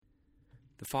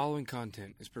The following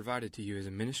content is provided to you as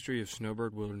a ministry of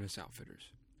Snowbird Wilderness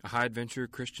Outfitters, a high-adventure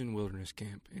Christian wilderness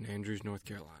camp in Andrews, North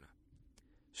Carolina.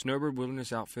 Snowbird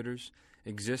Wilderness Outfitters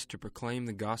exists to proclaim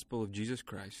the gospel of Jesus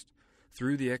Christ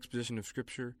through the exposition of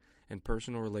Scripture and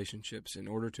personal relationships in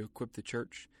order to equip the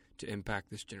church to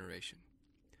impact this generation.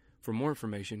 For more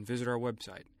information, visit our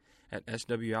website at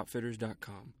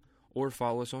swoutfitters.com or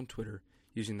follow us on Twitter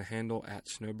using the handle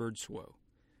 @SnowbirdSwo.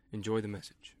 Enjoy the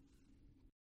message.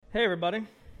 Hey everybody,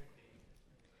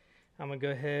 I'm going to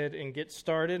go ahead and get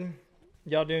started.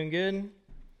 Y'all doing good?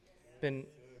 Been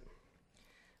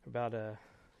about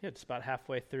just about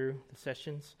halfway through the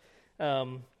sessions.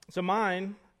 So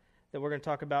mine, that we're going to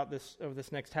talk about this over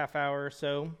this next half hour or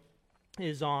so,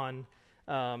 is on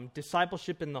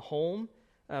discipleship in the home,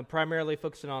 primarily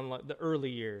focusing on the early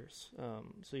years.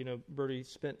 Bertie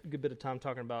spent a good bit of time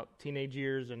talking about teenage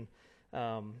years, and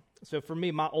so for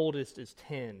me, my oldest is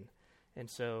 10. And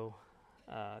so,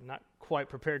 not quite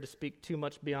prepared to speak too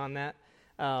much beyond that.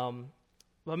 But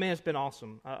man, it's been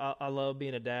awesome. I love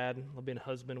being a dad. I love being a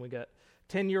husband. We got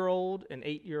 10-year-old and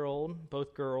 8-year-old,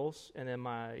 both girls, and then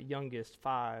my youngest,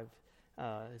 5.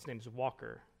 His name's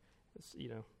Walker. It's,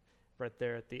 right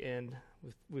there at the end.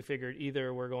 We figured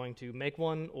either we're going to make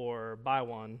one or buy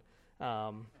one.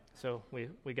 So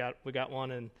we got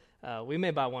one, and we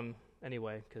may buy one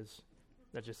anyway because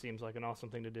that just seems like an awesome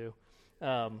thing to do.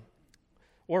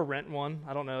 Or rent one.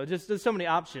 I don't know. Just there's so many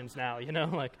options now,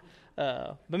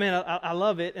 but man, I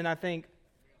love it, and I think,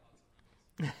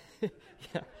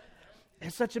 yeah,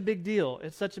 it's such a big deal.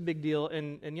 It's such a big deal,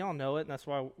 and y'all know it, and that's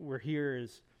why we're here.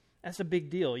 That's a big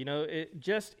deal.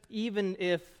 Just even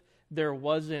if there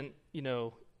wasn't,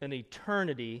 an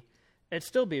eternity, it'd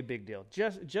still be a big deal.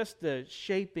 Just the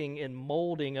shaping and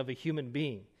molding of a human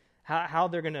being, how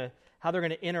they're gonna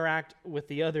interact with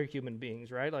the other human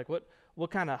beings, right? Like what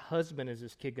kind of husband is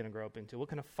this kid going to grow up into? What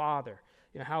kind of father?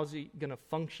 How is he going to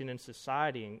function in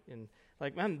society? And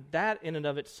man, that in and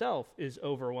of itself is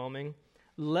overwhelming,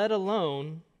 let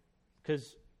alone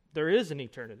because there is an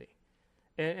eternity.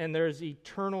 And there's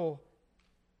eternal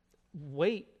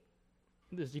weight.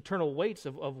 There's eternal weights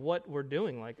of what we're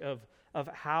doing, of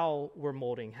how we're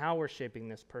molding, how we're shaping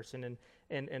this person,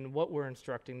 and what we're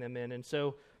instructing them in. And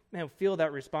so, man, feel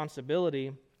that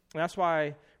responsibility. That's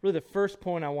why really the first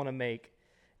point I want to make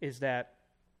is that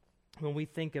when we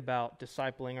think about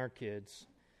discipling our kids,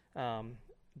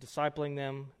 discipling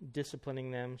them,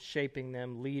 disciplining them, shaping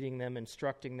them, leading them,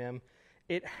 instructing them,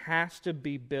 it has to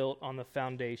be built on the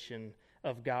foundation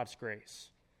of God's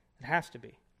grace. It has to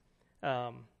be.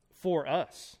 For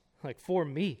us, for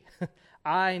me,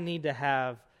 I need to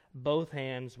have both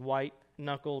hands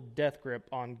white-knuckle death grip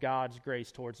on God's grace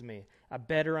towards me. I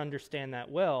better understand that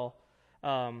well.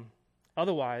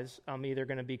 Otherwise, I'm either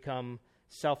going to become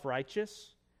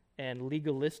self-righteous and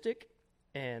legalistic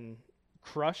and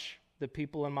crush the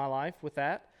people in my life with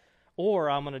that, or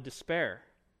I'm going to despair,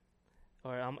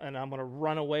 and I'm going to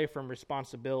run away from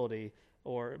responsibility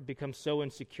or become so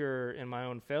insecure in my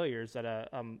own failures that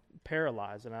I'm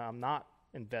paralyzed and I'm not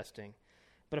investing.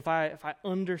 But if I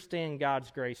understand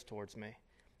God's grace towards me,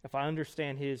 if I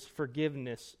understand His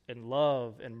forgiveness and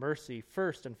love and mercy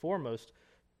first and foremost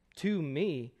to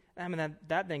me,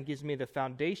 that then gives me the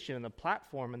foundation and the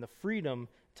platform and the freedom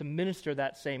to minister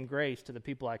that same grace to the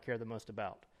people I care the most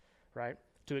about, right?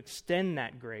 To extend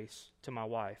that grace to my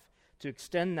wife, to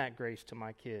extend that grace to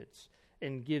my kids,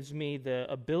 and gives me the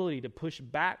ability to push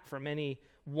back from any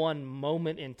one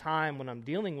moment in time when I'm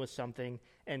dealing with something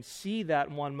and see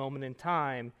that one moment in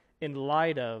time in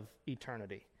light of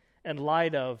eternity, in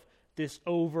light of this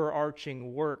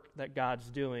overarching work that God's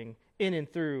doing in and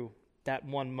through that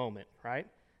one moment, right?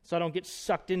 So I don't get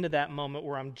sucked into that moment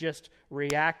where I'm just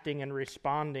reacting and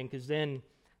responding, because then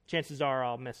chances are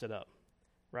I'll mess it up,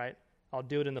 right? I'll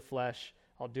do it in the flesh.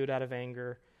 I'll do it out of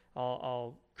anger.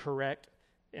 I'll correct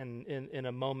in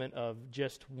a moment of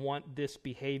just want this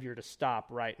behavior to stop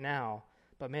right now.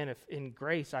 But man, if in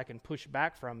grace I can push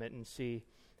back from it and see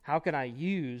how can I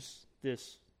use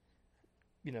this,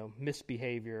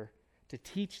 misbehavior to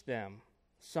teach them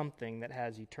something that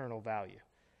has eternal value.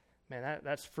 Man,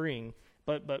 that's freeing.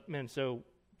 But man, so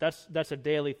that's a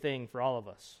daily thing for all of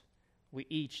us. We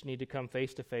each need to come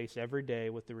face to face every day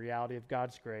with the reality of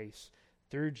God's grace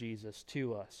through Jesus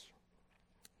to us.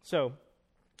 So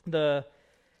the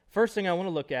first thing I want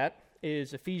to look at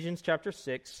is Ephesians chapter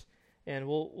 6, and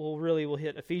we'll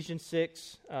hit Ephesians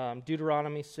 6,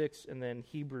 Deuteronomy 6, and then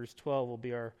Hebrews 12 will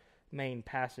be our main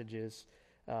passages.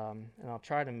 And I'll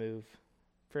try to move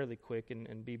fairly quick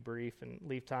and be brief and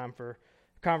leave time for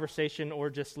conversation, or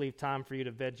just leave time for you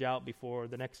to veg out before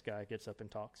the next guy gets up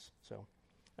and talks. So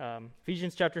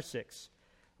Ephesians chapter 6.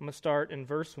 I'm going to start in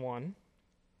verse 1.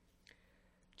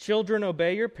 Children,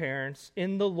 obey your parents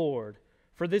in the Lord,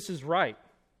 for this is right.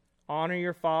 Honor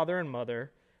your father and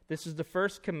mother. This is the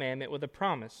first commandment with a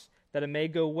promise, that it may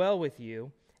go well with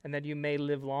you, and that you may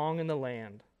live long in the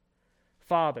land.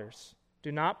 Fathers,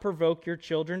 do not provoke your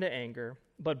children to anger,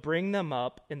 but bring them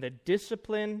up in the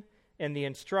discipline and the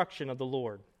instruction of the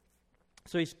Lord.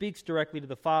 So he speaks directly to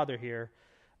the father here,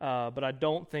 but I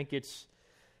don't think it's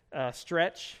a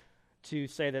stretch to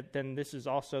say that then this is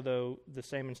also, though, the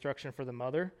same instruction for the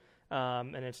mother,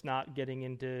 and it's not getting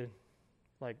into,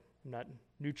 not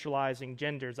neutralizing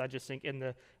genders. I just think in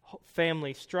the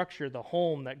family structure, the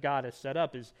home that God has set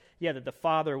up is, that the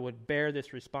father would bear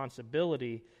this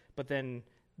responsibility, but then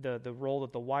the role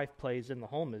that the wife plays in the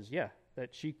home is,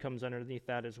 that she comes underneath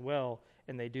that as well,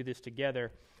 and they do this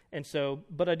together. And so,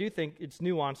 but I do think it's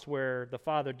nuanced where the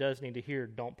father does need to hear,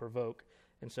 don't provoke.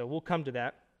 And so we'll come to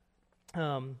that,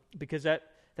 because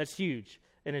that's huge,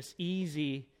 and it's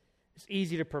easy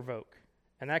to provoke,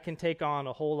 and that can take on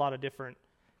a whole lot of different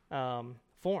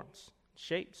forms,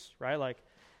 shapes, right?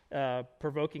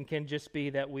 Provoking can just be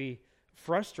that we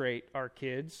frustrate our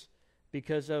kids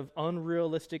because of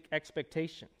unrealistic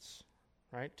expectations,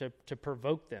 right? To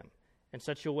provoke them in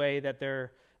such a way that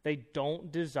they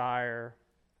don't desire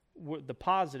the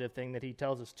positive thing that he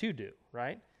tells us to do,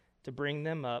 right? To bring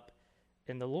them up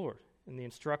in the Lord, in the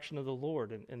instruction of the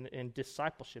Lord, and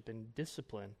discipleship and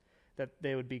discipline, that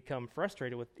they would become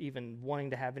frustrated with even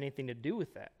wanting to have anything to do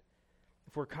with that.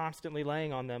 If we're constantly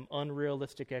laying on them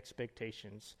unrealistic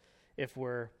expectations, if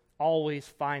we're always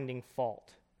finding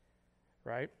fault,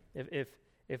 right?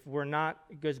 If we're not,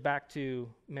 it goes back to,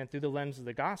 through the lens of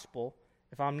the gospel,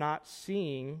 if I'm not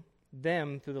seeing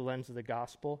them through the lens of the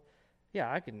gospel,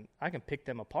 I can pick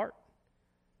them apart.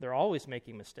 They're always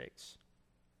making mistakes.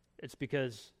 It's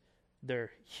because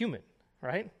they're human,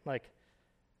 right?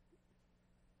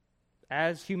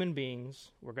 As human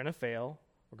beings, we're going to fail,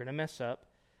 we're going to mess up,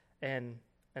 and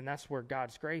that's where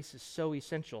God's grace is so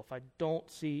essential. If I don't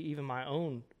see even my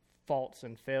own faults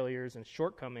and failures and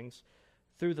shortcomings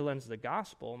through the lens of the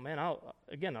gospel,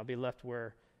 I'll be left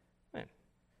where, I've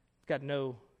got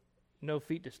no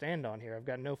feet to stand on here. I've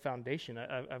got no foundation.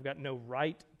 I've got no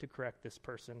right to correct this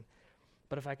person.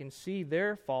 But if I can see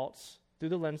their faults through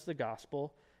the lens of the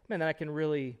gospel, then I can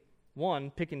really,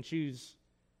 pick and choose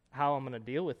how I'm going to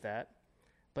deal with that.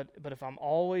 But if I'm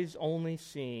always only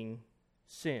seeing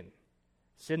sin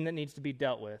that needs to be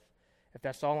dealt with, if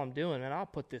that's all I'm doing, then I'll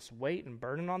put this weight and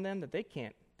burden on them that they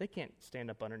can't stand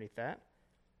up underneath that.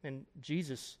 And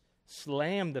Jesus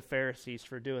slammed the Pharisees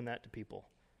for doing that to people.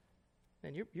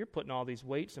 And you're putting all these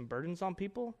weights and burdens on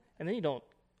people, and then you don't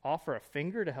offer a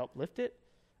finger to help lift it,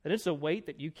 and it's a weight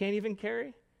that you can't even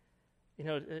carry.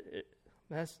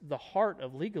 That's the heart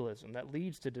of legalism that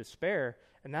leads to despair,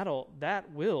 and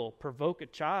that will provoke a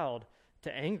child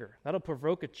to anger. That'll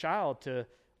provoke a child to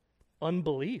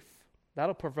unbelief.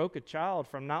 That'll provoke a child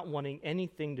from not wanting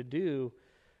anything to do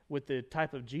with the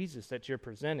type of Jesus that you're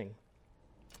presenting.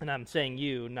 And I'm saying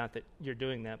you, not that you're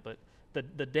doing that, but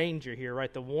the danger here,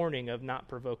 right? The warning of not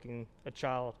provoking a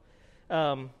child.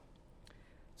 So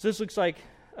this looks like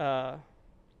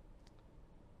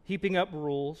heaping up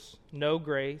rules, no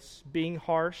grace, being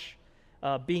harsh,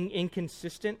 being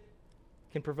inconsistent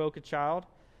can provoke a child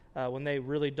when they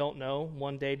really don't know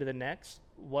one day to the next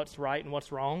what's right and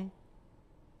what's wrong,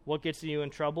 what gets you in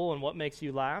trouble and what makes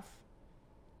you laugh,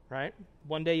 right?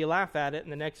 One day you laugh at it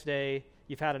and the next day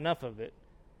you've had enough of it.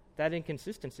 That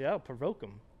inconsistency, that'll provoke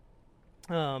them.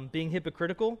 Being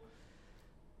hypocritical,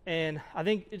 and I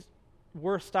think it's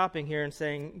worth stopping here and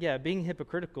saying, being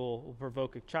hypocritical will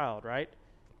provoke a child, right?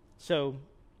 So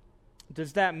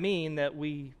does that mean that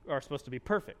we are supposed to be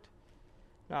perfect?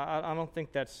 Now, I don't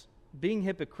think that's, being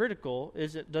hypocritical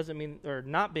doesn't mean, or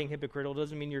not being hypocritical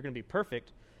doesn't mean you're going to be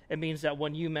perfect. It means that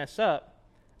when you mess up,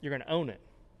 you're going to own it,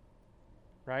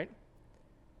 right?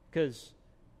 Because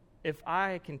if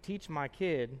I can teach my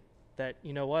kid that,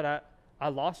 you know what, I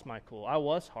lost my cool, I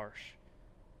was harsh.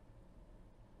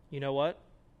 You know what?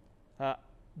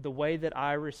 The way that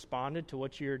I responded to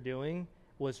what you're doing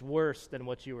was worse than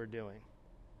what you were doing.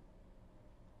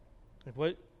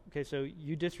 Okay, so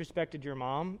you disrespected your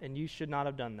mom, and you should not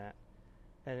have done that.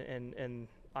 And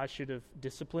I should have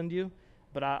disciplined you,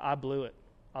 but I blew it.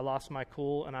 I lost my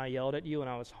cool, and I yelled at you, and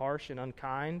I was harsh and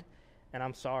unkind, and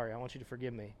I'm sorry. I want you to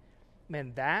forgive me.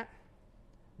 Man, that's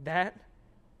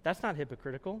not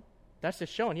hypocritical. That's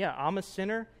just showing, I'm a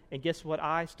sinner, and guess what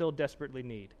I still desperately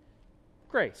need?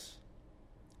 Grace.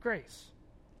 Grace.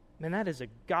 Man, that is a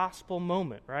gospel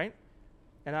moment, right?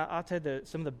 And I'll tell you,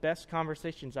 some of the best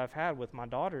conversations I've had with my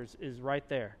daughters is right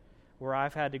there, where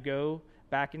I've had to go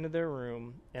back into their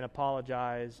room and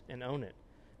apologize and own it.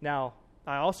 Now,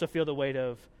 I also feel the weight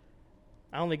of,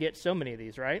 I only get so many of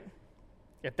these, right?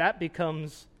 If that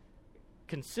becomes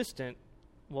consistent,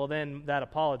 well, then that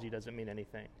apology doesn't mean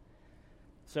anything.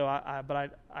 So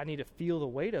I need to feel the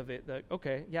weight of it. That,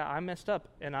 okay, yeah, I messed up,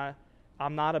 and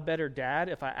I'm not a better dad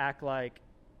if I act like,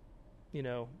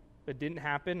 it didn't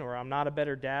happen, or I'm not a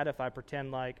better dad if I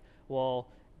pretend like, well,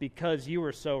 because you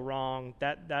were so wrong,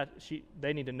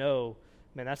 they need to know,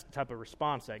 man, that's the type of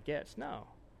response that gets. No.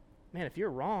 Man, if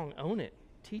you're wrong, own it.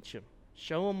 Teach them.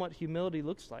 Show them what humility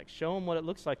looks like. Show them what it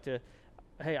looks like to,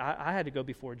 hey, I had to go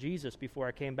before Jesus before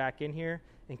I came back in here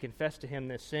and confess to him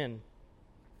this sin.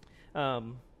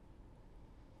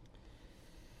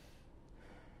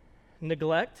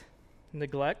 Neglect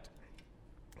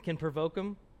can provoke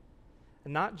them.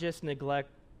 And not just neglect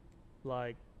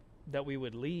like that we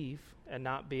would leave and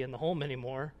not be in the home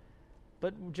anymore,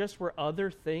 but just where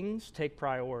other things take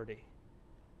priority.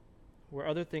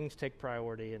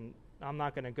 And I'm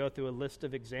not going to go through a list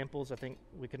of examples. I think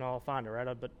we can all find it, right?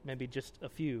 But maybe just a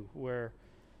few where,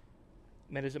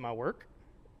 man, is it my work?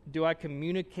 Do I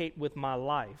communicate with my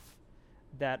life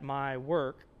that my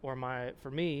work or my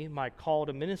call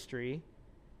to ministry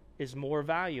is more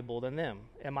valuable than them?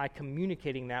 Am I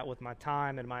communicating that with my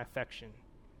time and my affection?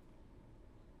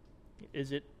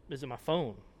 Is it my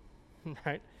phone,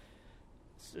 right?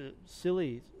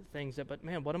 Silly things but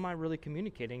man, what am I really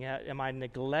communicating? Am I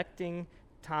neglecting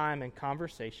time and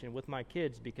conversation with my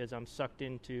kids because I'm sucked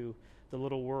into the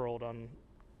little world on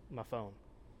my phone?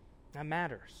 That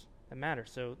matters.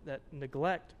 So that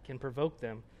neglect can provoke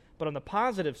them. But on the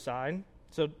positive side,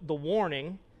 so the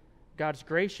warning, God's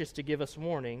gracious to give us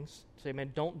warnings. Say,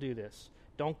 man, don't do this.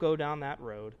 Don't go down that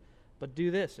road, but do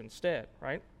this instead,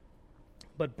 right?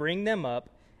 But bring them up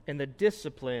in the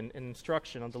discipline and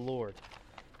instruction of the Lord.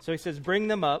 So he says, bring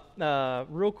them up.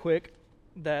 Real quick,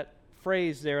 that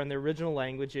phrase there in the original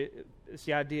language, it's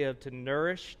the idea of to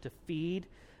nourish, to feed.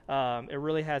 It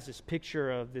really has this picture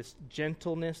of this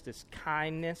gentleness, this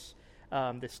kindness,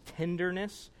 this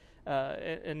tenderness,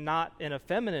 and not in a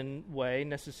feminine way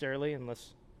necessarily,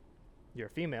 unless you're a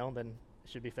female, then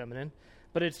it should be feminine.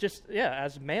 But it's just,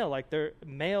 as male, like their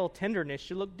male tenderness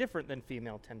should look different than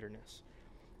female tenderness.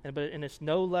 And it's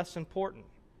no less important,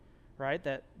 right?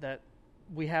 That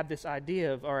we have this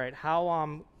idea of, all right, how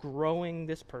I'm growing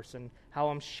this person, how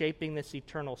I'm shaping this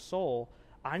eternal soul,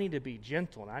 I need to be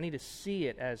gentle, and I need to see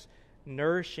it as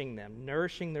nourishing them,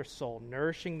 nourishing their soul,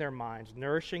 nourishing their minds,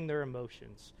 nourishing their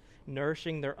emotions,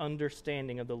 nourishing their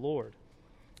understanding of the Lord.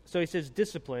 So he says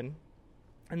discipline,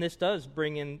 and this does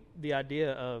bring in the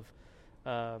idea of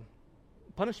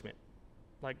punishment,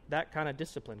 like that kind of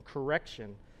discipline,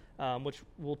 correction, which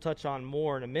we'll touch on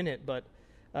more in a minute, but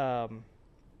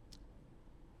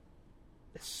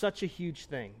it's such a huge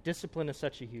thing. Discipline is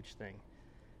such a huge thing.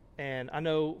 And I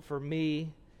know for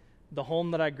me, the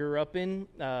home that I grew up in,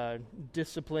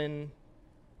 discipline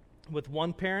with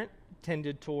one parent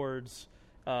tended towards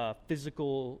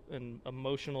physical and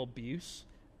emotional abuse,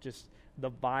 just the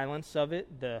violence of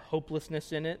it, the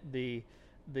hopelessness in it, the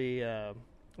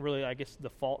really, I guess, the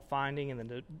fault finding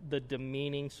and the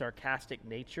demeaning, sarcastic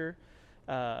nature,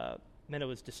 meant it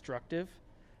was destructive.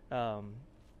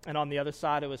 And on the other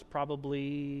side, it was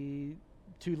probably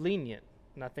too lenient,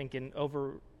 and I think in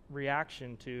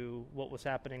overreaction to what was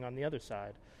happening on the other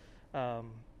side.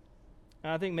 And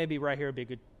I think maybe right here would be a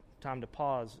good time to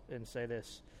pause and say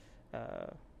this.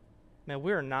 Man,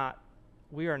 we are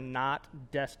not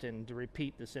destined to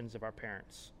repeat the sins of our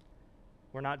parents.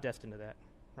 We're not destined to that,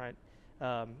 right?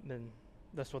 And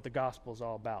that's what the gospel is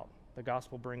all about. The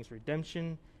gospel brings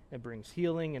redemption, it brings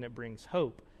healing, and it brings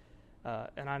hope.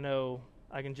 And I know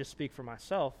I can just speak for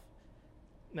myself.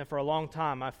 And for a long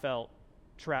time, I felt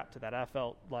trapped to that. I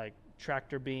felt like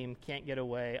tractor beam, can't get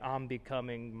away, I'm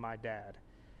becoming my dad.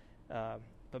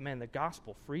 But man, the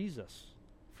gospel frees us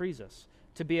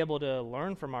to be able to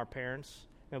learn from our parents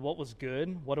and what was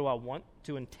good, what do I want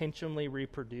to intentionally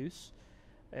reproduce,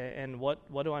 and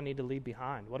what do I need to leave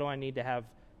behind? What do I need to have,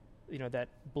 that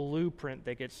blueprint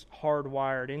that gets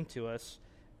hardwired into us?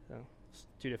 It's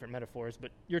two different metaphors,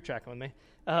 but you're tracking with me.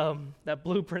 That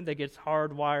blueprint that gets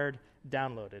hardwired,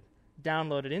 downloaded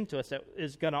into us, that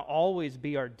is going to always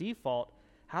be our default.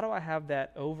 How do I have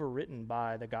that overwritten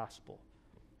by the gospel?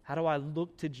 How do I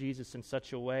look to Jesus in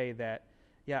such a way that,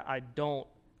 I don't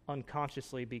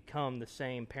unconsciously become the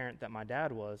same parent that my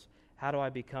dad was? How do I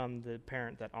become the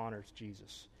parent that honors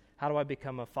Jesus? How do I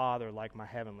become a father like my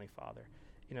heavenly Father?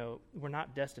 We're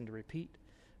not destined to repeat.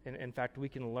 And in fact, we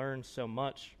can learn so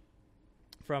much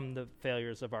from the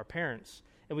failures of our parents.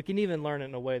 And we can even learn it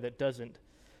in a way that doesn't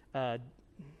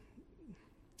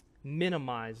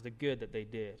minimize the good that they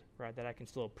did, right? That I can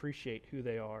still appreciate who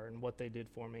they are and what they did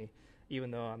for me,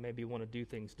 even though I maybe want to do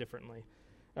things differently.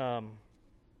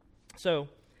 So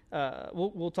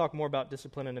we'll talk more about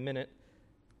discipline in a minute.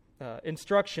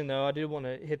 Instruction, though, I did want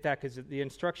to hit that because the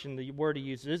instruction, the word he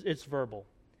uses, it's verbal.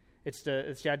 It's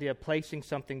the idea of placing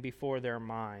something before their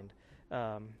mind.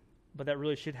 But that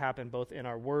really should happen both in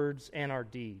our words and our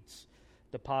deeds,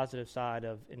 the positive side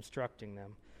of instructing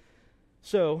them.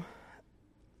 So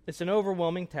it's an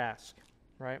overwhelming task,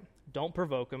 right? Don't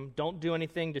provoke them. Don't do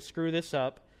anything to screw this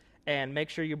up, and make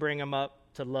sure you bring them up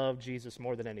to love Jesus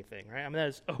more than anything, right? I mean, that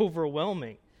is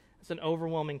overwhelming. It's an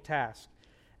overwhelming task.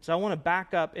 So I want to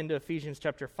back up into Ephesians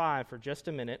chapter 5 for just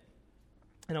a minute,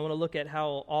 and I want to look at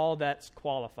how all that's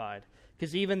qualified.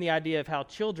 Because even the idea of how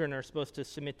children are supposed to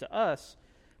submit to us,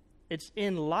 it's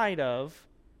in light of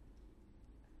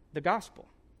the gospel.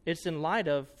 It's in light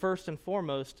of, first and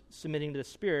foremost, submitting to the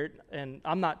Spirit. And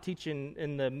I'm not teaching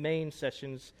in the main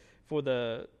sessions for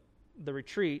the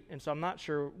retreat, and so I'm not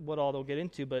sure what all they'll get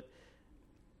into, but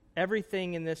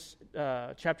everything in this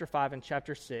chapter 5 and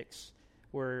chapter 6,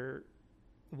 where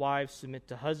wives submit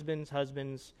to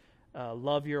husbands,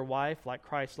 love your wife like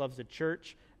Christ loves the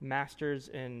church, masters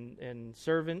and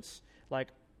servants, like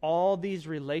all these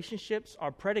relationships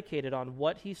are predicated on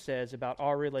what he says about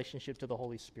our relationship to the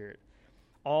Holy Spirit.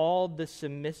 All the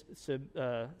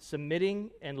submitting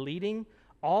and leading,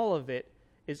 all of it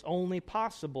is only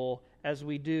possible as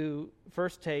we do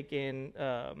first take in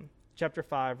chapter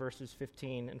 5, verses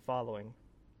 15 and following.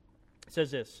 It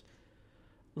says this: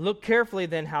 "Look carefully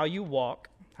then how you walk,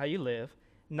 how you live,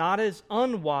 not as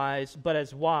unwise, but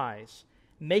as wise,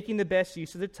 making the best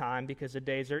use of the time, because the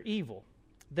days are evil.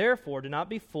 Therefore, do not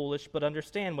be foolish, but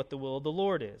understand what the will of the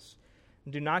Lord is.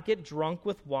 Do not get drunk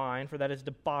with wine, for that is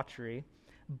debauchery.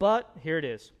 But," here it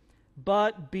is,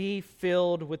 "but be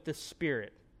filled with the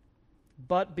Spirit."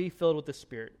 But be filled with the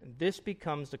Spirit. And this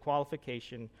becomes the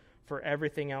qualification for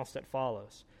everything else that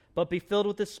follows. But be filled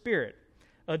with the Spirit,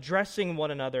 addressing one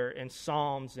another in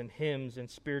psalms and hymns and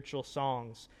spiritual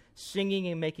songs, singing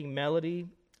and making melody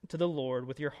to the Lord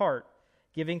with your heart,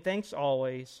 giving thanks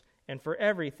always and for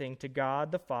everything to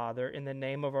God the Father in the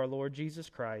name of our Lord Jesus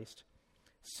Christ,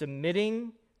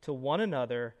 submitting to one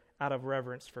another out of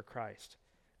reverence for Christ.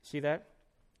 See that?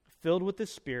 Filled with the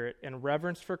Spirit and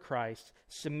reverence for Christ,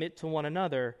 submit to one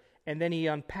another, and then he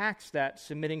unpacks that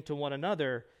submitting to one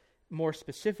another more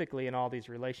specifically in all these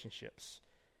relationships.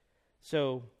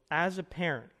 So, as a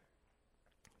parent,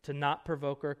 to not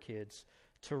provoke our kids,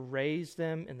 to raise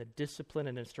them in the discipline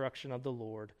and instruction of the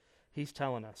Lord, he's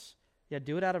telling us, yeah,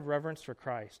 do it out of reverence for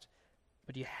Christ,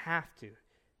 but you have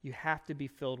to be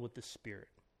filled with the Spirit.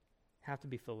 Have to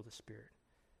be filled with the Spirit.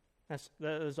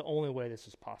 That is the only way this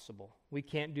is possible. We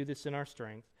can't do this in our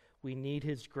strength. We need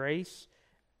his grace,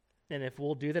 and if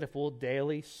we'll do that, if we'll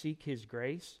daily seek his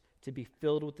grace, to be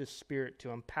filled with the Spirit,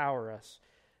 to empower us,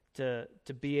 to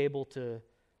be able to,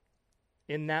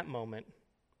 in that moment,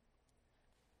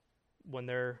 when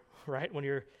when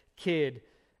your kid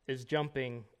is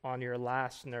jumping on your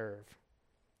last nerve,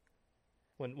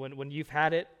 when you've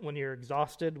had it, when you're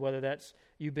exhausted, whether that's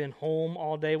you've been home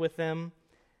all day with them,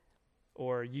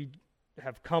 or you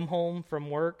have come home from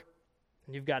work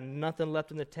and you've got nothing left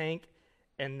in the tank,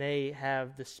 and they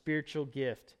have the spiritual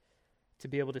gift to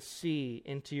be able to see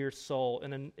into your soul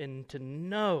and to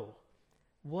know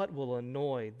what will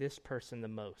annoy this person the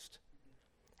most.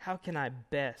 How can I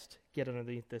best get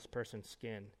underneath this person's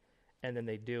skin? And then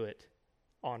they do it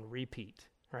on repeat,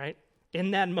 right?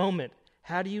 In that moment,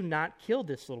 how do you not kill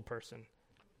this little person?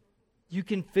 You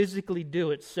can physically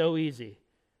do it so easy.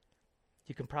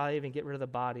 You can probably even get rid of the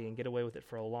body and get away with it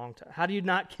for a long time. How do you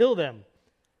not kill them?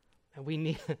 And we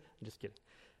need, I'm just kidding,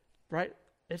 right?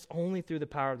 It's only through the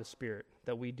power of the Spirit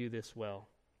that we do this well,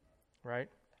 right?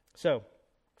 So,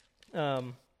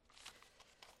 I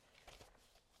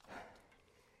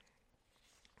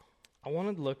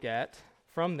want to look at,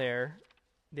 from there,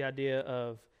 the idea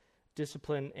of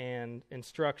discipline and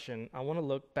instruction. I want to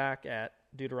look back at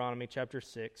Deuteronomy chapter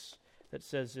 6 that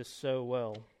says this so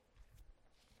well.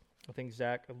 I think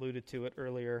Zach alluded to it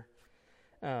earlier.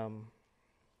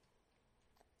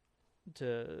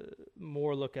 To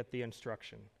more look at the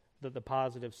instruction, the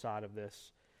positive side of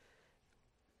this.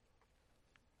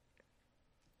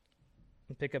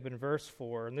 And pick up in verse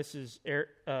 4, and this is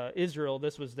Israel,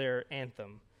 this was their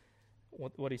anthem,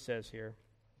 what he says here.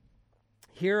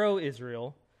 "Hear, O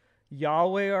Israel,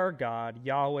 Yahweh our God,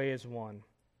 Yahweh is one.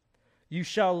 You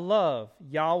shall love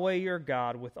Yahweh your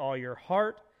God with all your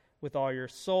heart, with all your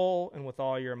soul, and with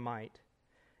all your might.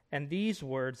 And these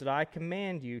words that I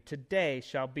command you today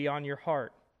shall be on your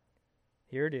heart."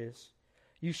 Here it is.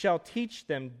 You shall teach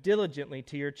them diligently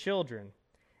to your children,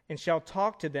 and shall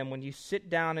talk to them when you sit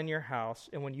down in your house,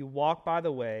 and when you walk by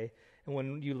the way, and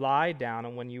when you lie down,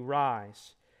 and when you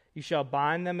rise. You shall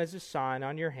bind them as a sign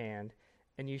on your hand,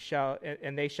 and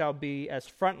they shall be as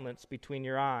frontlets between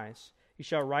your eyes. You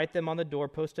shall write them on the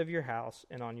doorpost of your house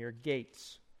and on your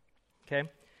gates. Okay?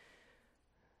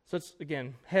 So it's,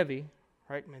 again, heavy,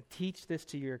 right? Man, teach this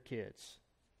to your kids.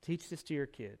 Teach this to your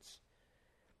kids.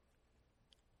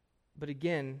 But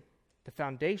again, the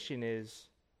foundation is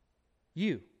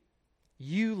you.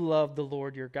 You love the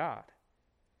Lord your God.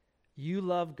 You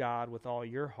love God with all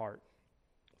your heart,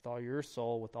 with all your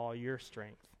soul, with all your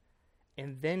strength.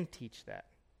 And then teach that.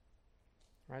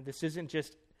 Right? This isn't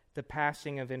just the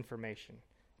passing of information.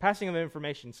 Passing of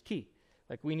information is key.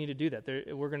 Like, we need to do that.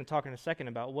 We're going to talk in a second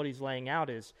about what he's laying out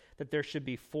is that there should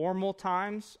be formal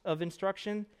times of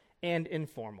instruction and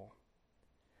informal.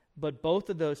 But both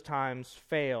of those times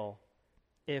fail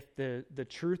if the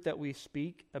truth that we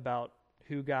speak about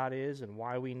who God is and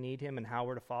why we need him and how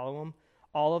we're to follow him,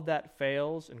 all of that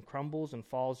fails and crumbles and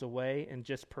falls away and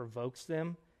just provokes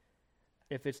them.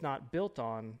 If it's not built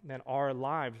on, then our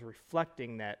lives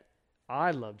reflecting that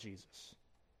I love Jesus.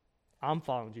 I'm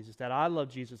following Jesus. That I love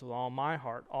Jesus with all my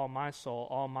heart, all my soul,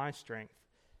 all my strength.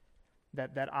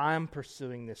 That I'm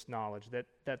pursuing this knowledge.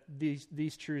 That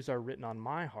these truths are written on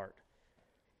my heart.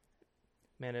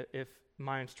 Man, if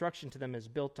my instruction to them is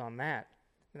built on that,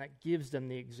 then that gives them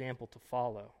the example to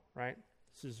follow, right?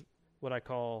 This is what I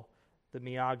call the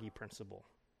Miyagi principle.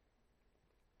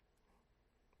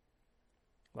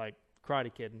 Like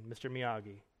Karate Kid, Mr.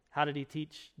 Miyagi. How did he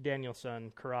teach Daniel's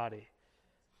son karate?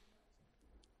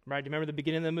 Right, do you remember the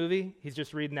beginning of the movie? He's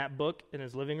just reading that book in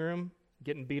his living room,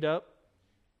 getting beat up.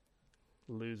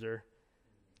 Loser.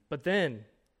 But then,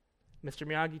 Mr.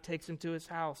 Miyagi takes him to his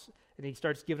house, and he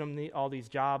starts giving him all these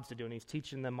jobs to do, and he's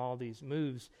teaching them all these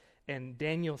moves. And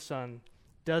Daniel's son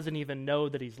doesn't even know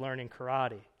that he's learning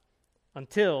karate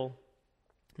until,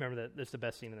 remember that this is the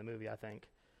best scene in the movie, I think.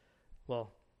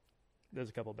 Well, there's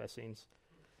a couple of best scenes.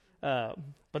 But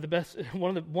the best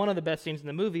one of the best scenes in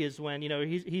the movie is when,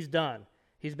 he's done.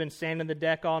 He's been sanding the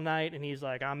deck all night, and he's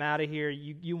like, I'm out of here.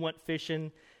 You went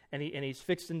fishing, and he's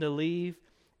fixing to leave,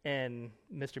 and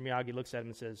Mr. Miyagi looks at him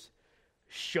and says,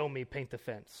 show me paint the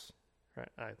fence.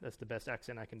 Right, that's the best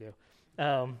accent I can do.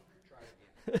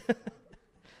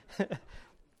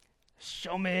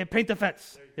 Show me paint the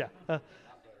fence. Yeah.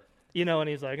 And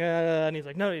he's like,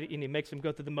 no, and he makes him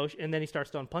go through the motion, and then he starts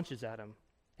throwing punches at him,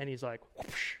 and he's like,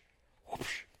 whoosh,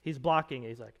 whoosh. He's blocking.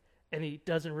 He's like, and he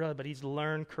doesn't realize, but he's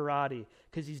learned karate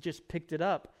because he's just picked it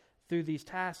up through these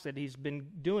tasks that he's been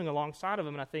doing alongside of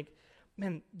him. And I think,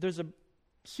 man, there's a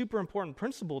super important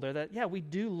principle there that, yeah, we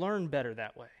do learn better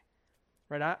that way.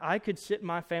 Right? I could sit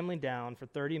my family down for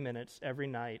 30 minutes every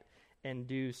night and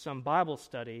do some Bible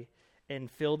study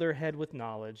and fill their head with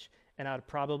knowledge, and I'd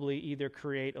probably either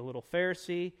create a little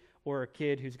Pharisee or a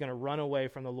kid who's going to run away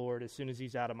from the Lord as soon as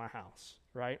he's out of my house,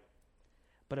 right?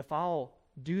 But if I'll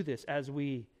do this as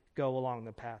we go along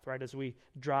the path, right? As we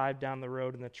drive down the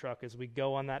road in the truck, as we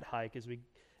go on that hike,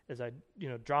 as I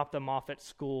drop them off at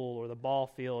school or the ball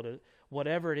field,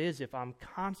 whatever it is, if I'm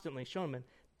constantly showing them,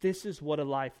 this is what a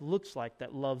life looks like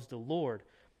that loves the Lord.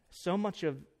 So much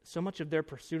of their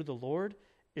pursuit of the Lord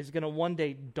is going to one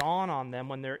day dawn on them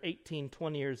when they're 18,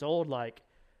 20 years old, like,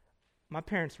 my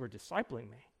parents were discipling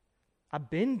me. I've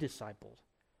been discipled.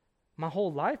 My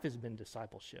whole life has been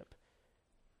discipleship.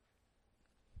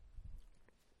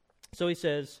 So he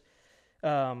says,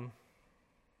 I'll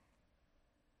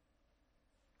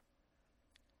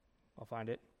find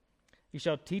it. You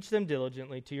shall teach them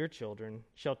diligently to your children,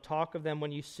 shall talk of them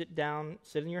when you sit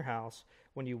in your house,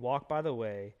 when you walk by the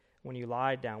way, when you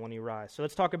lie down, when you rise. So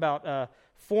let's talk about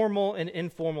formal and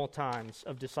informal times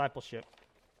of discipleship.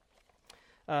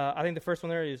 I think the first one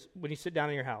there is when you sit down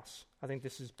in your house. I think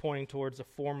this is pointing towards a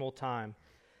formal time.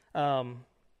 And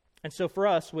so for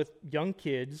us with young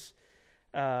kids,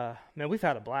 man, we've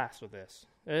had a blast with this.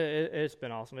 It's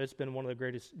been awesome. It's been one of the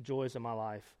greatest joys of my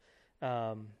life.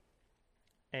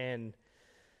 And,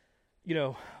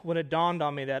 when it dawned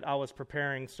on me that I was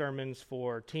preparing sermons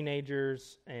for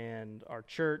teenagers and our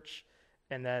church,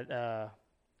 and that,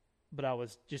 but I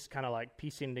was just kind of like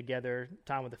piecing together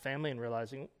time with the family and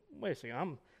realizing, wait a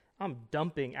second, I'm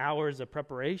dumping hours of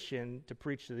preparation to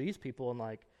preach to these people, and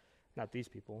like, not these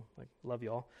people, like, love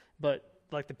y'all, but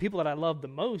like the people that I love the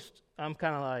most, I'm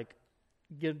kind of like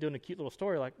doing a cute little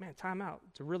story, like, man, time out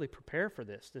to really prepare for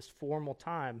this formal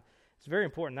time. It's very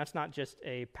important. That's not just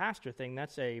a pastor thing,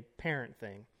 that's a parent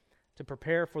thing, to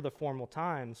prepare for the formal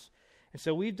times. And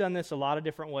so we've done this a lot of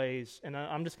different ways, and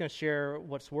I'm just going to share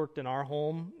what's worked in our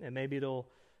home, and maybe it'll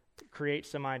create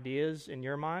some ideas in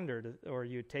your mind, or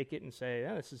you take it and say,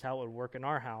 yeah, this is how it would work in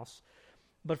our house.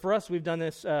 But for us, we've done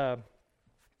this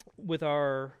with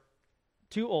our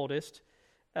two oldest.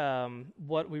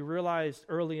 What we realized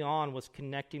early on was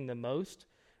connecting the most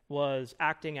was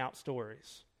acting out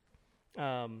stories.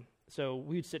 So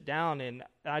we'd sit down, and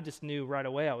I just knew right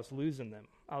away I was losing them.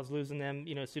 As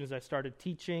soon as I started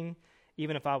teaching.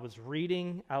 Even if I was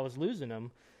reading, I was losing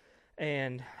them.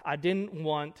 And I didn't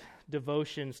want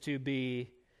devotions to be,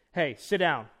 hey, sit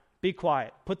down, be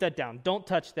quiet, put that down, don't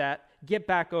touch that, get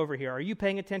back over here. Are you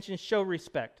paying attention? Show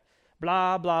respect.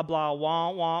 Blah, blah, blah, wah,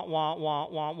 wah, wah, wah,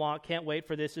 wah, wah, can't wait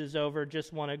for this is over,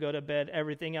 just want to go to bed.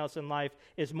 Everything else in life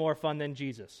is more fun than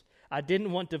Jesus. I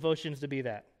didn't want devotions to be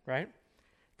that, right?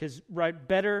 Because,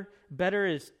 better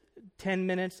is 10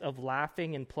 minutes of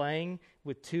laughing and playing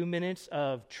with 2 minutes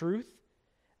of truth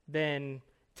than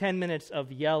 10 minutes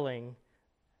of yelling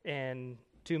and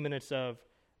 2 minutes of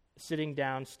sitting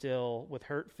down still with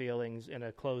hurt feelings and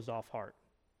a closed-off heart,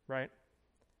 right?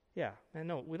 Yeah, and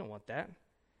no, we don't want that.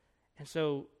 And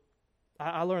so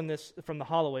I learned this from the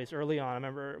Holloways early on. I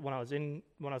remember when I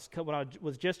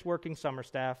was just working summer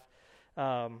staff,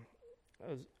 I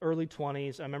was early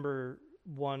 20s. I remember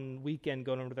one weekend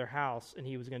going over to their house, and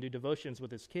he was going to do devotions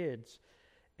with his kids,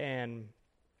 and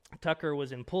Tucker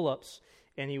was in pull-ups,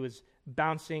 and he was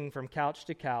bouncing from couch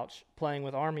to couch, playing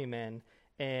with army men,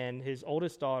 and his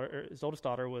oldest daughter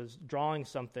was drawing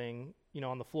something,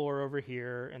 on the floor over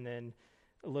here, and then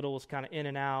little was kind of in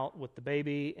and out with the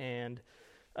baby, and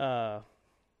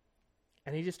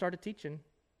he just started teaching,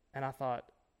 and I thought,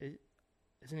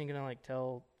 isn't he going to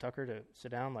tell Tucker to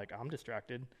sit down? I'm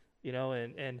distracted,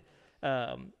 but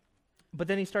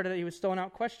then he was throwing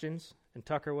out questions, and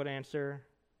Tucker would answer,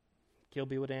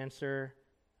 Kilby would answer,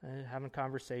 having a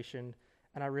conversation,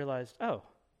 and I realized, oh,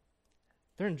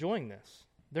 they're enjoying this.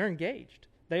 They're engaged.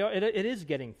 It is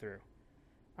getting through.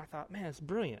 I thought, man, it's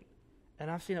brilliant, and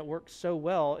I've seen it work so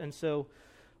well. And so,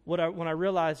 when I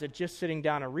realized that just sitting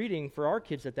down and reading for our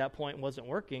kids at that point wasn't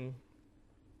working,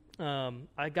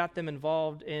 I got them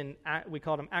involved in we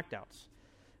called them act outs,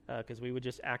 because we would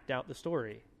just act out the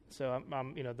story. So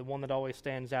I'm the one that always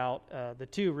stands out. The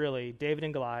two really, David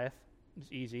and Goliath,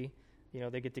 is easy.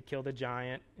 They get to kill the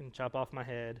giant and chop off my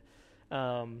head.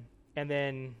 And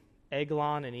then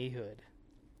Eglon and Ehud,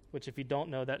 which if you don't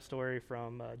know that story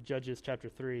from Judges chapter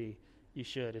 3, you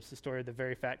should. It's the story of the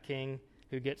very fat king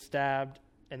who gets stabbed,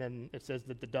 and then it says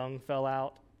that the dung fell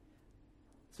out.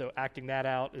 So acting that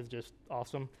out is just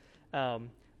awesome.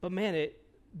 But man,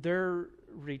 their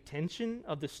retention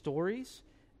of the stories,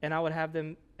 and I would have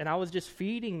them, and I was just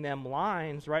feeding them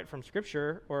lines right from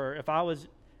Scripture, or if I was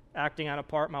acting out a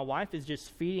part, my wife is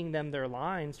just feeding them their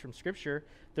lines from Scripture.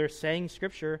 They're saying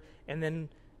Scripture and then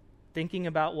thinking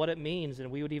about what it means,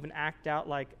 and we would even act out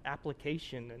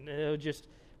application, and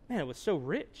it was so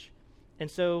rich. And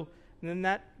so then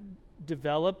that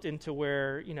developed into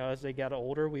where, as they got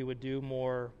older, we would do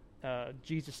more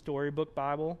Jesus Storybook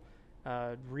Bible,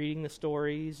 reading the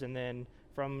stories, and then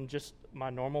from just my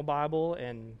normal Bible,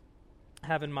 and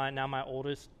having my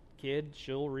oldest kid,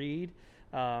 she'll read,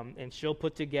 and she'll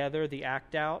put together the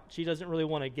act out. She doesn't really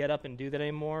want to get up and do that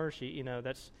anymore.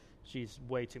 She's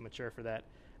way too mature for that.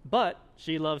 But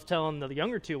she loves telling the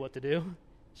younger two what to do.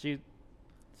 She's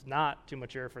not too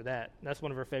mature for that. That's one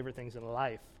of her favorite things in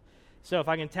life. So if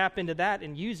I can tap into that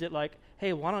and use it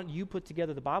hey, why don't you put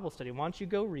together the Bible study? Why don't you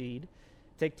go read,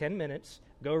 take 10 minutes,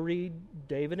 go read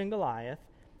David and Goliath,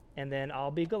 and then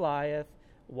I'll be Goliath,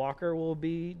 Walker will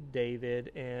be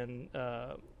David, and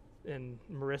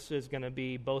Marissa is going to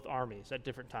be both armies at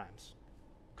different times.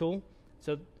 Cool?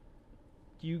 So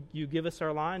you give us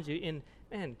our lines,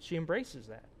 and she embraces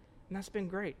that. And that's been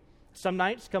great. Some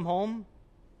nights come home,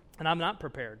 and I'm not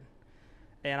prepared.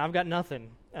 And I've got nothing.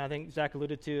 And I think Zach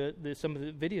alluded to some of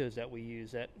the videos that we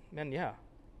use I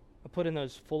put in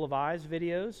those full of eyes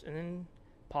videos, and then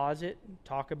pause it,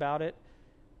 talk about it.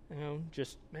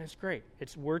 It's great.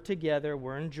 We're together,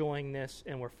 we're enjoying this,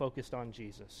 and we're focused on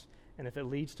Jesus. And if it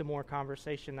leads to more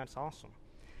conversation, that's awesome.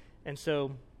 And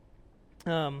so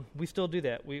we still do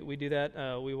that. We do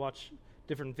that. We watch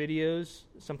different videos.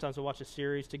 Sometimes we'll watch a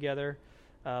series together.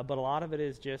 But a lot of it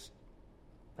is just,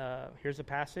 here's a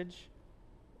passage,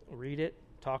 read it,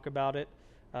 talk about it.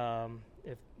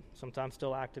 If sometimes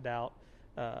still act it out.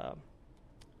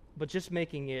 But just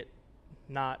making it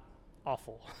not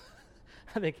awful.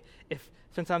 I think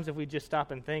sometimes if we just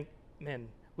stop and think, man,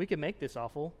 we can make this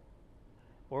awful,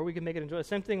 or we can make it enjoyable.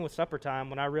 Same thing with supper time.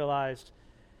 When I realized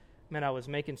man, I was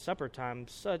making supper time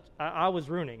I was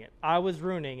ruining it. I was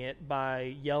ruining it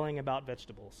by yelling about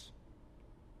vegetables.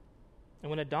 And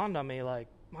when it dawned on me, like,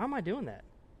 why am I doing that?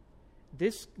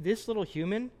 This little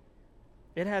human,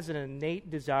 it has an innate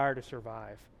desire to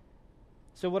survive.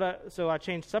 So I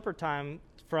changed supper time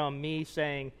from me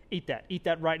saying, eat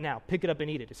that right now. Pick it up and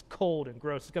eat it. It's cold and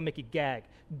gross. It's going to make you gag.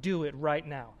 Do it right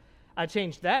now. I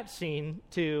changed that scene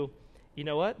to, you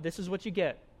know what? This is what you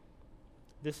get.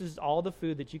 This is all the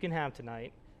food that you can have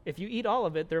tonight. If you eat all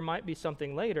of it, there might be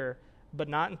something later, but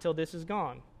not until this is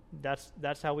gone.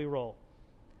 That's how we roll.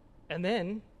 And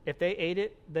then, if they ate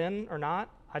it then or not,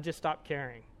 I just stopped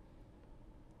caring.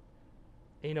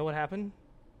 And you know what happened?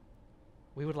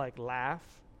 We would laugh,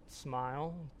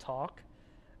 smile, talk,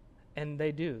 and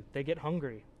they do. They get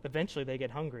hungry. Eventually they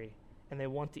get hungry, and they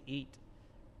want to eat.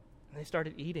 And they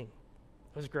started eating.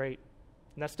 It was great.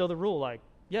 And that's still the rule,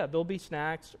 yeah, there'll be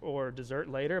snacks or dessert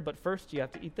later, but first you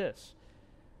have to eat this.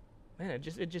 Man, it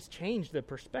just changed the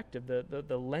perspective,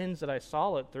 the lens that I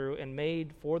saw it through, and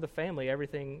made for the family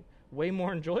everything way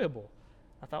more enjoyable.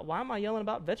 I thought, why am I yelling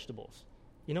about vegetables?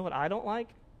 You know what I don't like?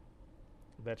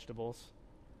 Vegetables.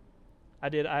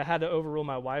 I had to overrule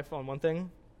my wife on one thing,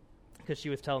 because she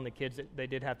was telling the kids that they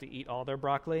did have to eat all their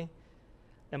broccoli,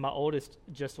 and my oldest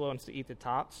just wants to eat the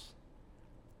tops,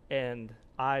 and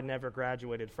I never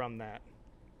graduated from that.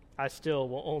 I still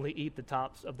will only eat the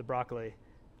tops of the broccoli.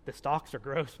 The stalks are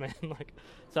gross, man.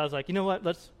 So I was like, you know what?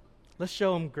 Let's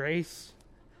show them grace.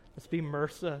 Let's be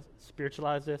merciful,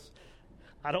 spiritualize this.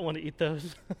 I don't want to eat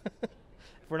those. If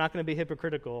we're not going to be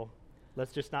hypocritical,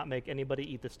 let's just not make anybody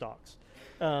eat the stalks.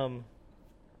 So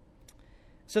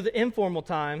the informal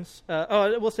times.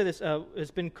 I will say this.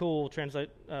 It's been cool translate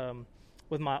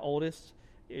with my oldest.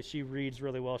 She reads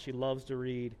really well. She loves to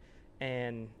read,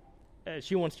 and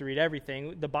she wants to read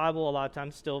everything. The Bible, a lot of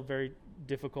times, is still very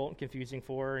difficult and confusing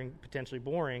for her and potentially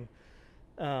boring.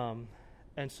 And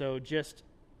so just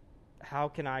how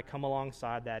can I come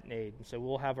alongside that in aid? And so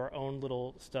we'll have our own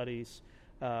little studies,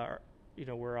 where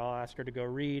I'll ask her to go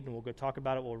read, and we'll go talk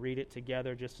about it. We'll read it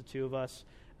together, just the two of us.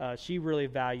 She really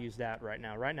values that right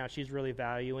now. Right now, she's really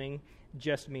valuing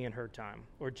just me and her time,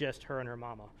 or just her and her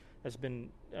mama. That's been,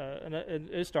 and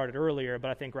it started earlier, but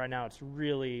I think right now it's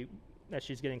really, as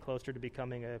she's getting closer to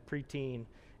becoming a preteen,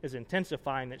 is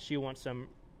intensifying that she wants some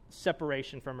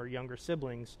separation from her younger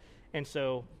siblings. And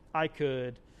so I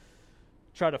could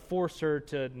try to force her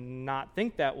to not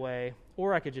think that way,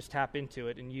 or I could just tap into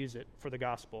it and use it for the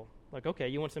gospel. Okay,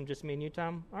 you want some just me and you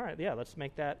time? All right, yeah, let's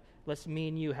me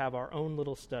and you have our own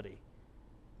little study.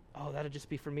 Oh, that'll just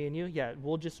be for me and you? Yeah,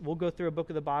 we'll go through a book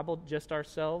of the Bible just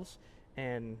ourselves,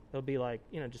 and they'll be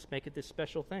just make it this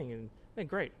special thing. And man,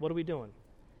 great, what are we doing?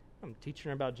 I'm teaching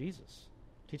her about Jesus,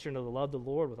 teaching her to love the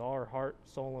Lord with all her heart,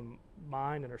 soul, and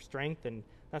mind, and her strength, and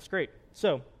that's great.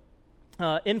 So,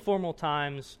 informal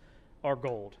times are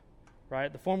gold,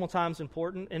 right? The formal times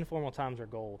important, informal times are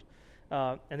gold.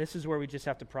 And this is where we just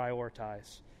have to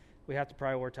prioritize. We have to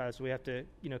prioritize. We have to,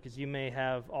 because you may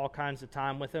have all kinds of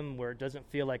time with them where it doesn't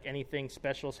feel like anything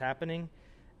special is happening,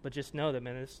 but just know that,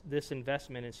 man, this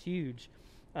investment is huge.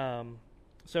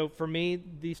 So for me,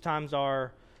 these times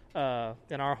are,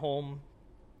 in our home,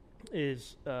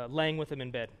 is laying with them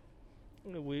in bed.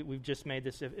 We've just made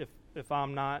this, if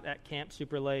I'm not at camp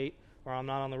super late, or I'm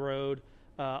not on the road,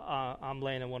 I'm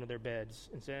laying in one of their beds,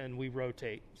 and we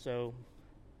rotate. So,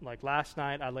 last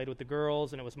night, I laid with the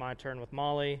girls, and it was my turn with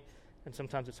Molly, and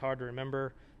sometimes it's hard to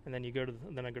remember. And then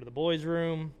then I go to the boys'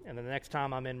 room, and then the next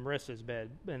time I'm in Marissa's bed,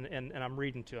 and I'm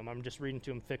reading to them. I'm just reading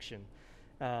to them fiction,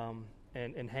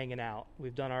 and hanging out.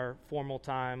 We've done our formal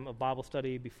time of Bible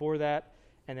study before that,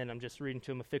 and then I'm just reading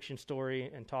to them a fiction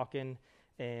story and talking,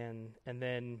 and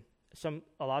then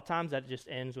a lot of times that just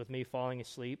ends with me falling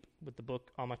asleep with the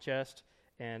book on my chest,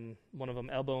 and one of them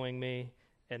elbowing me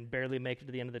and barely make it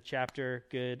to the end of the chapter.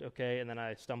 Good, okay, and then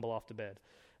I stumble off to bed.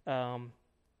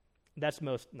 That's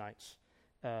most nights,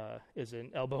 is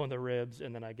an elbow in the ribs,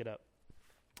 and then I get up.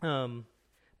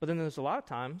 But then there's a lot of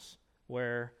times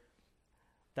where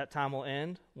that time will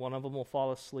end, one of them will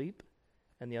fall asleep,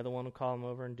 and the other one will call them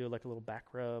over and do a little back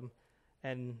rub.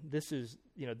 And this is,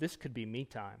 this could be me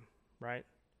time, right?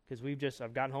 Because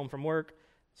I've gotten home from work,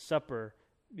 supper,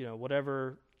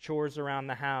 whatever chores around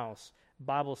the house,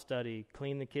 Bible study,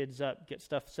 clean the kids up, get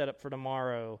stuff set up for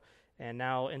tomorrow, and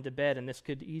now into bed, and this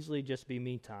could easily just be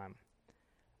me time.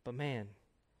 But man,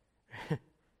 I'm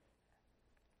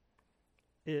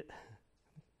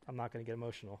not going to get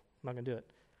emotional. I'm not going to do it.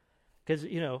 Because,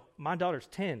 my daughter's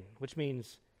 10, which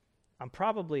means I'm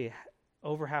probably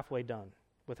over halfway done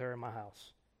with her in my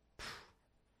house.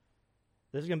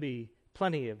 There's going to be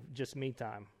plenty of just me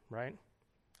time, right?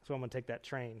 So I'm going to take that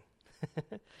train.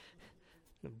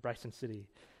 Bryson City.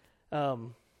 But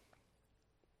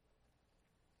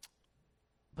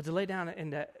to lay down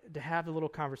and to have the little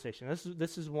conversation.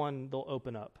 This is one they'll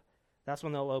open up. That's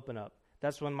when they'll open up.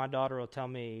 That's when my daughter will tell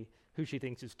me who she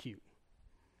thinks is cute.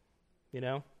 You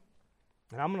know?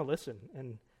 And I'm going to listen.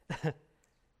 And as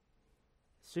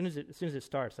soon as it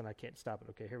starts, then I can't stop it.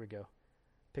 Okay, here we go.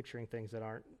 Picturing things that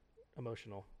aren't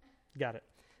emotional. Got it.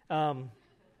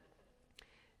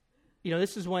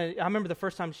 This is when I remember the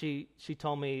first time she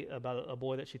told me about a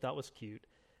boy that she thought was cute,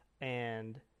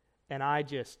 and I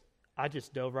just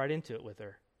dove right into it with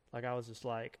her. Like I was just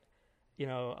like, I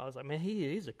was like, man,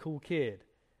 he's a cool kid.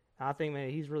 I think, man,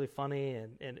 he's really funny,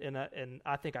 and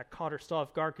I think I caught her so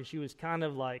off guard because she was kind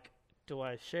of like, do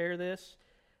I share this?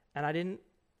 And I didn't.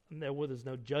 There was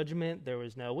no judgment. There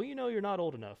was no, well, you're not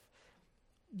old enough.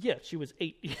 Yeah, she was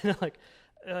 8.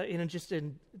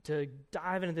 To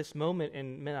dive into this moment,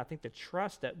 and man, I think the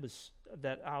trust that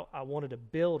I wanted to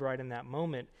build right in that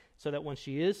moment, so that when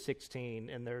she is 16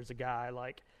 and there's a guy,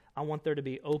 like, I want there to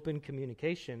be open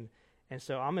communication, and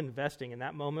so I'm investing in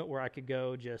that moment where I could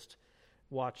go just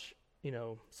watch,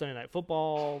 Sunday Night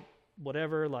Football,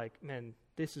 whatever. Like, man,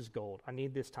 this is gold. I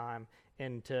need this time,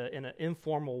 and to, in an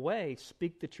informal way,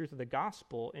 speak the truth of the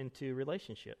gospel into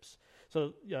relationships.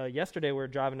 So yesterday we were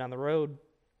driving down the road,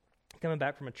 coming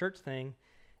back from a church thing,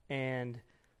 and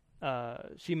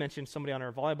she mentioned somebody on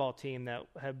her volleyball team that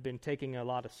had been taking a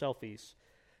lot of selfies,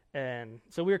 and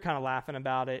so we were kind of laughing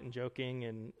about it and joking,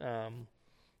 and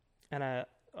I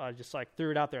just like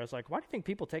threw it out there. I was like, "Why do you think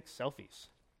people take selfies?"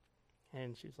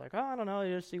 And she's like, "Oh, I don't know.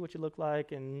 You just see what you look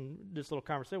like," and this little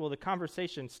conversation. Well, the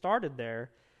conversation started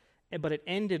there, but it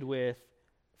ended with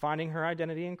finding her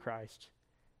identity in Christ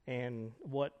and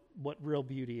what real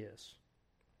beauty is.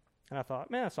 And I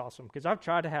thought, man, that's awesome, because I've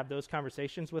tried to have those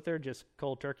conversations with her just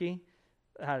cold turkey,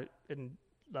 and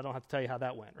I don't have to tell you how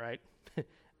that went, right?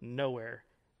 Nowhere,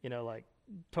 like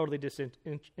totally there's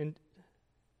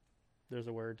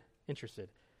a word, interested.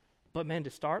 But man, to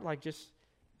start, like, just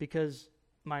because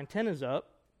my antenna's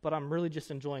up, but I'm really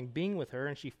just enjoying being with her,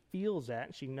 and she feels that,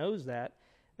 and she knows that,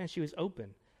 and she was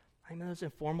open. I know those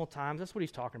informal times, that's what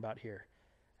he's talking about here.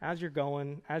 As you're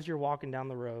walking down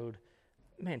the road,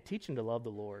 man, teach them to love the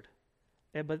Lord.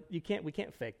 But we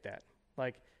can't fake that.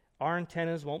 Like, our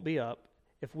antennas won't be up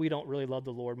if we don't really love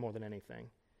the Lord more than anything.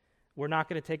 We're not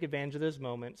going to take advantage of those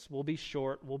moments. We'll be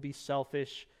short. We'll be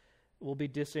selfish. We'll be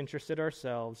disinterested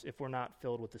ourselves if we're not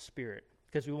filled with the Spirit,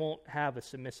 because we won't have a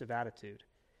submissive attitude.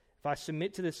 If I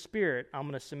submit to the Spirit, I'm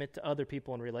going to submit to other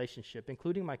people in relationship,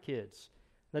 including my kids.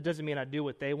 That doesn't mean I do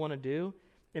what they want to do.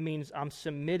 It means I'm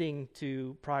submitting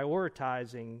to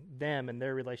prioritizing them and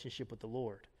their relationship with the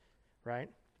Lord, right?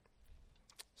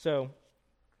 So,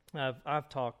 I've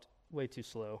talked way too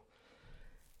slow.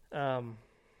 Will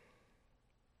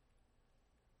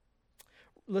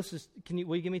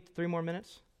you give me 3 more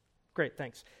minutes? Great,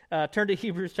 thanks. Turn to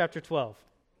Hebrews chapter 12.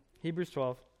 Hebrews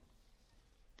 12.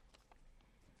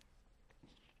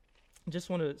 I just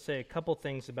want to say a couple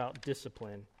things about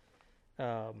discipline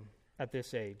at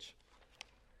this age.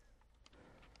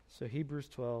 So Hebrews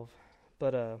 12,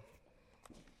 but I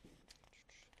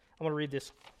want to read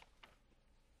this.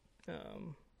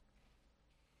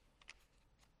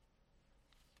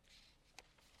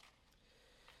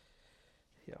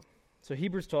 So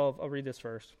Hebrews 12, I'll read this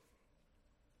first.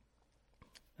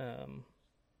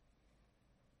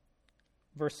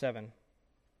 Verse 7.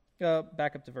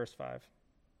 Back up to verse 5.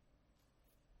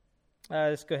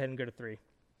 Let's go ahead and go to 3.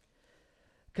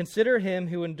 Consider him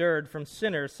who endured from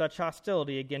sinners such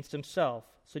hostility against himself,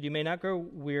 so that you may not grow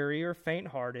weary or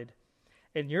faint-hearted.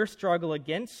 In your struggle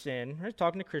against sin, we're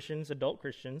talking to Christians, adult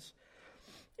Christians,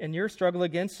 in your struggle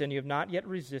against sin, you have not yet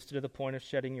resisted to the point of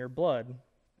shedding your blood.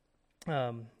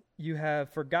 You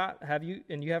have forgotten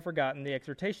the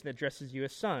exhortation that addresses you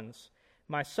as sons.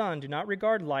 My son, do not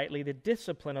regard lightly the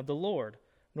discipline of the Lord,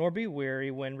 nor be weary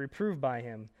when reproved by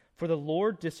him. For the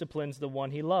Lord disciplines the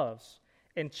one he loves,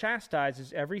 and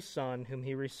chastises every son whom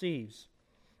he receives.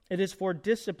 It is for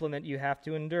discipline that you have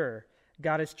to endure.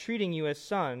 God is treating you as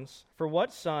sons, for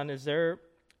what son is there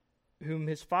whom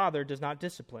his father does not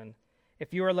discipline?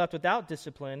 If you are left without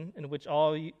discipline, in which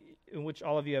all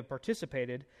of you have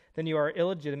participated, then you are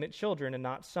illegitimate children and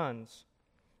not sons.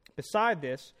 Beside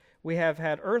this, we have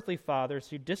had earthly fathers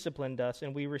who disciplined us,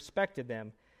 and we respected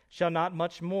them. Shall not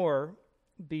much more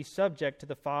be subject to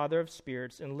the Father of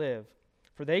spirits and live?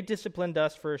 For they disciplined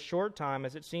us for a short time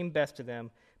as it seemed best to them,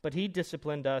 but he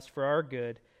disciplined us for our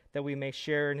good, that we may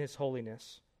share in his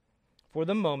holiness. For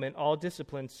the moment, all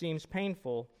discipline seems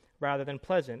painful, rather than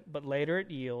pleasant, but later it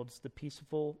yields the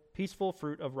peaceful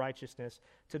fruit of righteousness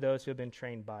to those who have been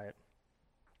trained by it.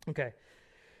 Okay.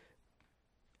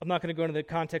 I'm not going to go into the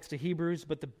context of Hebrews,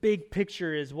 but the big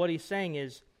picture is what he's saying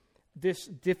is this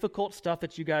difficult stuff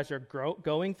that you guys are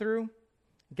going through,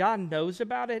 God knows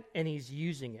about it and he's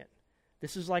using it.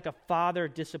 This is like a father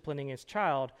disciplining his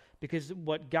child, because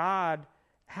what God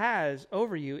has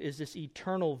over you is this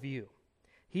eternal view.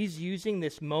 He's using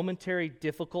this momentary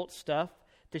difficult stuff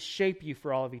to shape you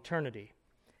for all of eternity.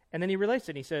 And then he relates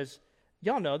it and he says,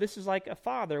 y'all know this is like a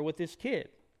father with his kid,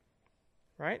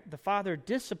 right? The father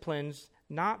disciplines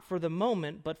not for the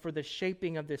moment, but for the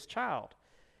shaping of this child.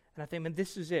 And I think, man,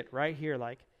 this is it right here.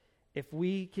 Like, if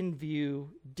we can view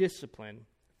discipline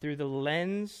through the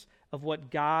lens of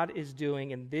what God is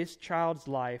doing in this child's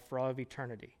life for all of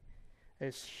eternity,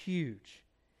 it's huge.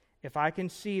 If I can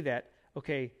see that,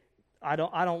 okay, I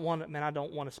don't want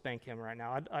to spank him right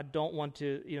now. I don't want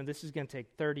to, this is going to take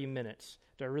 30 minutes.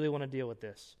 Do I really want to deal with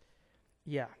this?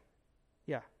 Yeah.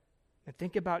 And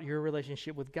think about your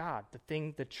relationship with God,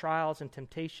 the trials and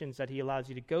temptations that he allows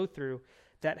you to go through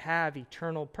that have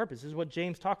eternal purpose. This is what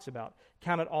James talks about.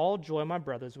 Count it all joy, my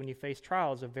brothers, when you face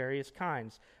trials of various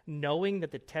kinds, knowing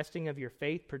that the testing of your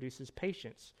faith produces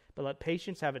patience. But let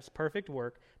patience have its perfect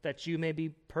work, that you may be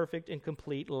perfect and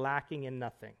complete, lacking in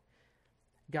nothing.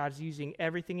 God's using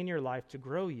everything in your life to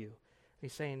grow you.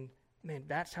 He's saying, man,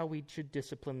 that's how we should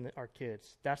discipline our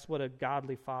kids. That's what a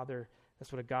godly father,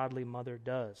 that's what a godly mother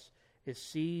does, is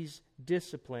sees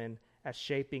discipline as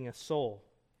shaping a soul.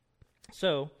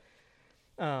 So,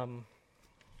 for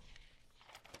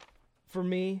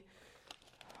me,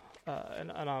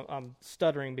 and I'm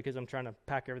stuttering because I'm trying to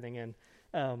pack everything in,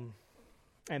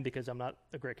 and because I'm not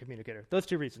a great communicator. Those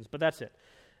two reasons, but that's it.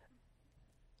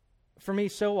 For me,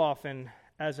 so often,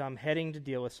 as I'm heading to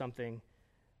deal with something,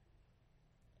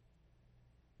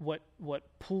 what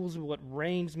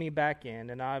reins me back in,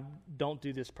 and I don't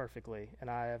do this perfectly, and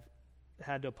I have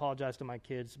had to apologize to my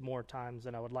kids more times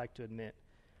than I would like to admit,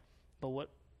 but what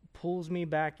pulls me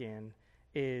back in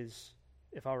is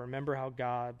if I remember how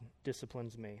God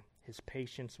disciplines me, his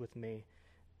patience with me,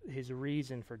 his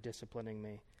reason for disciplining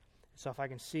me. So if I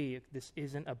can see this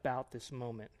isn't about this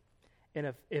moment,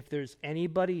 and if there's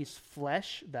anybody's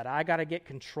flesh that I got to get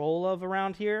control of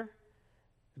around here,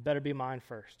 it better be mine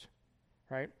first,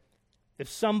 right? If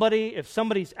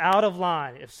somebody's out of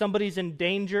line, if somebody's in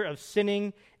danger of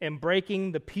sinning and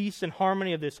breaking the peace and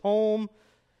harmony of this home,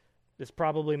 it's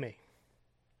probably me.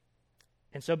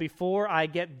 And so before I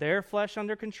get their flesh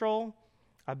under control,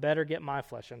 I better get my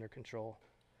flesh under control.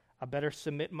 I better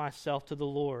submit myself to the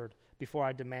Lord before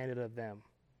I demand it of them,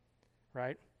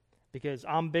 right? Because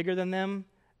I'm bigger than them,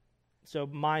 so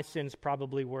my sin's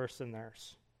probably worse than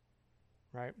theirs,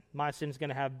 right? My sin's going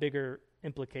to have bigger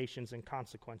implications and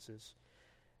consequences.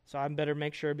 So I better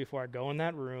make sure before I go in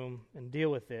that room and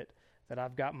deal with it that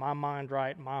I've got my mind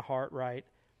right, my heart right.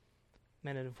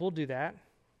 Man, and if we'll do that,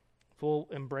 if we'll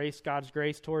embrace God's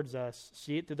grace towards us,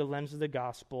 see it through the lens of the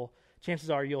gospel,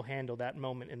 chances are you'll handle that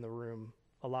moment in the room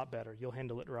a lot better. You'll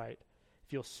handle it right.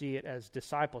 If you'll see it as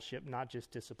discipleship, not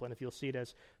just discipline. If you'll see it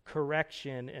as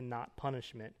correction and not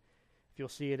punishment. If you'll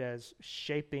see it as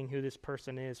shaping who this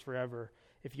person is forever.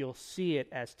 If you'll see it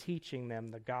as teaching them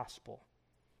the gospel.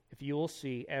 If you will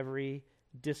see every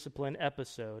discipline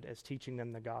episode as teaching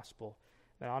them the gospel.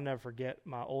 And I'll never forget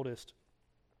my oldest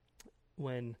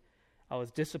when I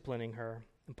was disciplining her.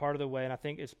 And part of the way, and I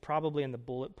think it's probably in the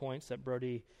bullet points that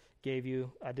Brody gave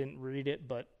you. I didn't read it,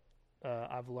 but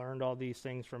I've learned all these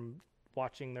things from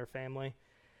watching their family.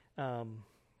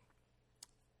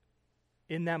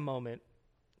 In that moment,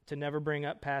 to never bring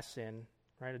up past sin,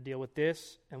 right? To deal with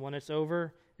this, and when it's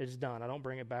over, it's done. I don't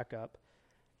bring it back up.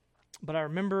 But I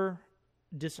remember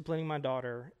disciplining my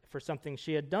daughter for something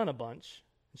she had done a bunch.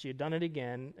 She had done it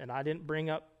again, and I didn't bring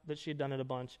up that she had done it a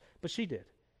bunch, but she did.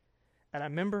 And I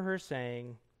remember her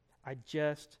saying, I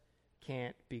just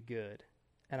can't be good.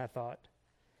 And I thought,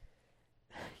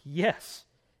 yes,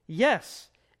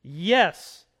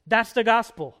 that's the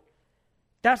gospel.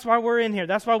 That's why we're in here.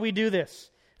 That's why we do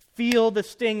this. Feel the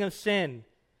sting of sin.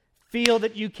 Feel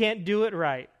that you can't do it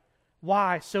right.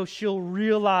 Why? So she'll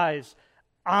realize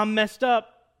I'm messed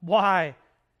up. Why?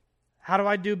 How do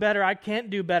I do better? I can't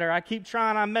do better. I keep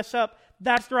trying. I mess up.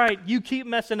 That's right. You keep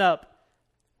messing up.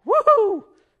 Woohoo!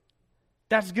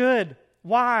 That's good.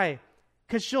 Why?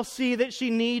 Because she'll see that she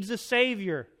needs a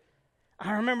Savior.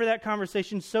 I remember that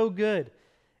conversation so good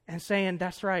and saying,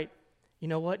 that's right. You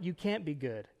know what? You can't be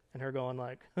good. And her going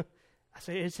like, I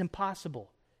say, it's impossible.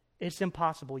 It's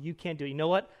impossible. You can't do it. You know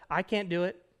what? I can't do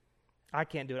it.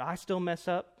 I still mess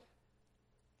up.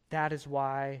 That is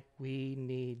why we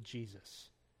need Jesus.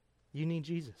 You need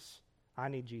Jesus. I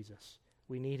need Jesus.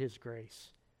 We need his grace.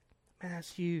 Man,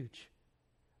 that's huge.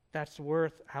 That's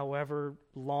worth however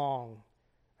long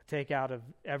I take out of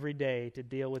every day to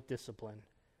deal with discipline.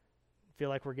 Feel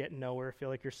like we're getting nowhere. Feel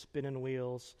like you're spinning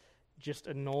wheels. Just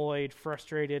annoyed,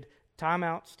 frustrated. Time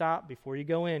out, stop. Before you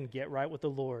go in, get right with the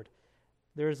Lord.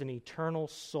 There is an eternal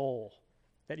soul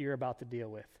that you're about to deal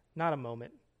with. Not a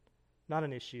moment. Not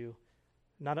an issue.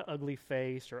 Not an ugly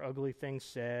face or ugly things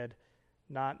said.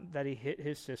 Not that he hit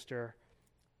his sister.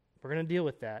 We're going to deal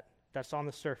with that. That's on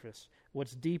the surface.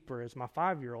 What's deeper is my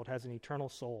 5-year-old has an eternal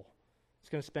soul. It's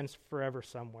going to spend forever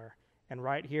somewhere. And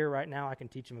right here, right now, I can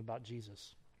teach him about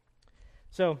Jesus.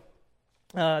 So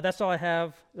that's all I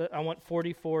have. I want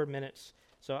 44 minutes.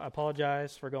 So I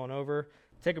apologize for going over.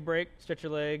 Take a break, stretch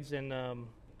your legs, and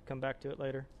come back to it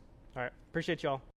later. All right. Appreciate y'all.